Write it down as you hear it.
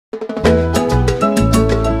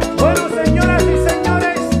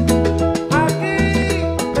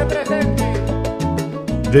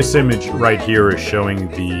This image right here is showing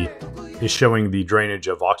the drainage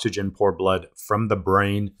of oxygen-poor blood from the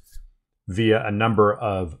brain via a number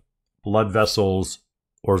of blood vessels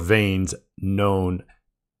or veins known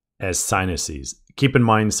as sinuses. Keep in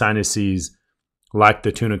mind, sinuses lack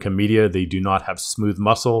the tunica media. They do not have smooth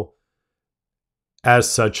muscle. As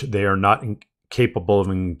such, they are not capable of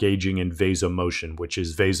engaging in vasomotion, which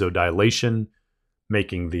is vasodilation,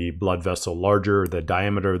 making the blood vessel larger, the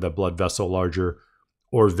diameter of the blood vessel larger,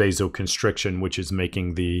 or vasoconstriction, which is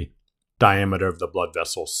making the diameter of the blood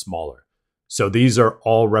vessel smaller. So these are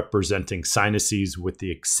all representing sinuses with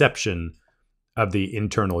the exception of the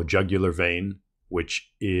internal jugular vein,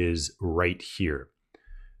 which is right here.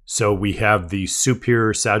 So we have the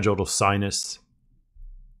superior sagittal sinus,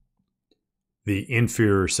 the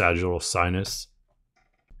inferior sagittal sinus,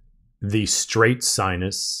 the straight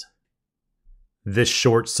sinus. This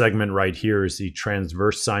short segment right here is the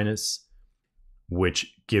transverse sinus,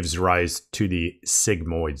 which gives rise to the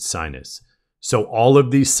sigmoid sinus. So all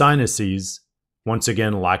of these sinuses, once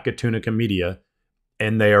again, lack a tunica media,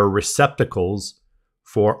 and they are receptacles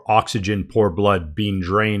for oxygen-poor blood being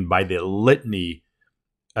drained by the litany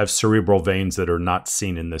of cerebral veins that are not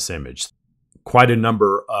seen in this image. Quite a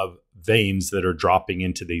number of veins that are dropping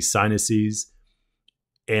into these sinuses,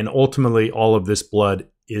 and ultimately all of this blood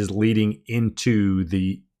is leading into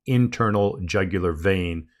the internal jugular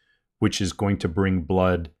vein, which is going to bring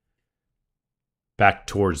blood back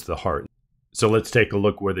towards the heart. So let's take a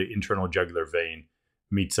look where the internal jugular vein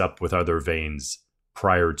meets up with other veins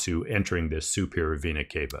prior to entering the superior vena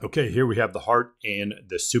cava. Okay, here we have the heart and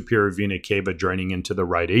the superior vena cava draining into the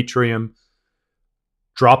right atrium.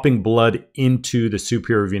 Dropping blood into the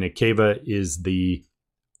superior vena cava is the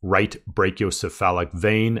right brachiocephalic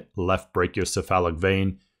vein, left brachiocephalic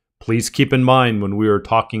vein. Please keep in mind when we are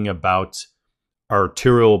talking about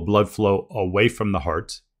arterial blood flow away from the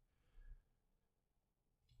heart,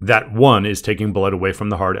 that one is taking blood away from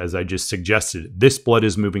the heart, as I just suggested. This blood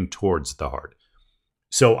is moving towards the heart.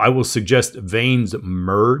 So I will suggest veins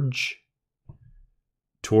merge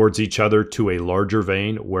towards each other to a larger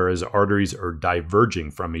vein, whereas arteries are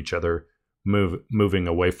diverging from each other, moving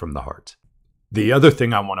away from the heart. The other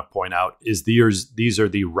thing I want to point out is these are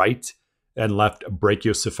the right and left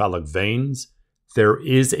brachiocephalic veins. There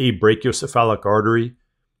is a brachiocephalic artery.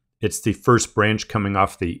 It's the first branch coming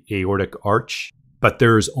off the aortic arch, but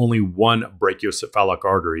there is only one brachiocephalic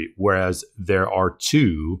artery, whereas there are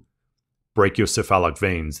two brachiocephalic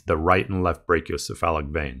veins, the right and left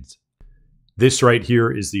brachiocephalic veins. This right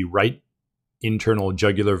here is the right internal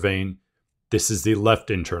jugular vein. This is the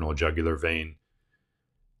left internal jugular vein.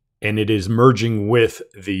 And it is merging with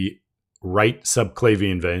the right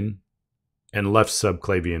subclavian vein and left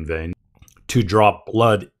subclavian vein to drop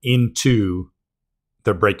blood into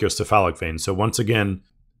the brachiocephalic vein. So once again,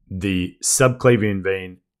 the subclavian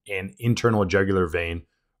vein and internal jugular vein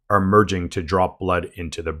are merging to drop blood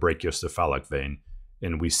into the brachiocephalic vein.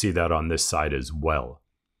 And we see that on this side as well.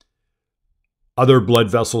 Other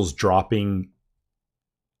blood vessels dropping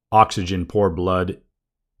oxygen-poor blood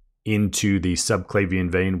into the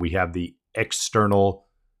subclavian vein. We have the external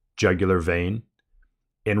jugular vein.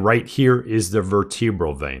 And right here is the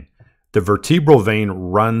vertebral vein. The vertebral vein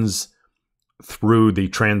runs through the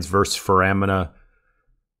transverse foramina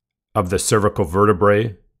of the cervical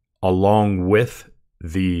vertebrae along with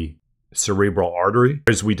the cerebral artery.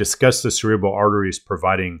 As we discussed, the cerebral artery is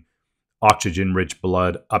providing oxygen-rich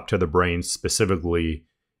blood up to the brain, specifically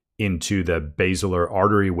into the basilar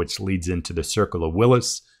artery, which leads into the circle of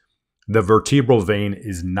Willis. The vertebral vein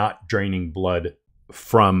is not draining blood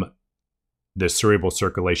from the cerebral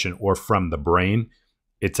circulation or from the brain.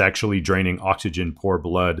 It's actually draining oxygen-poor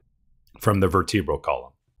blood from the vertebral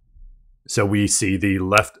column. So we see the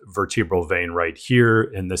left vertebral vein right here,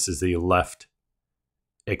 and this is the left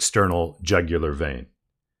external jugular vein.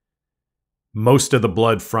 Most of the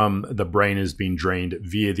blood from the brain is being drained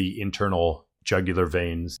via the internal jugular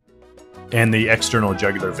veins, and the external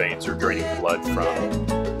jugular veins are draining blood from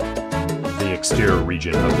the exterior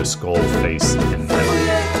region of the skull, face, and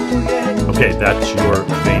neck. Okay, that's your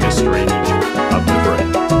venous drainage of the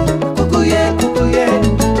brain.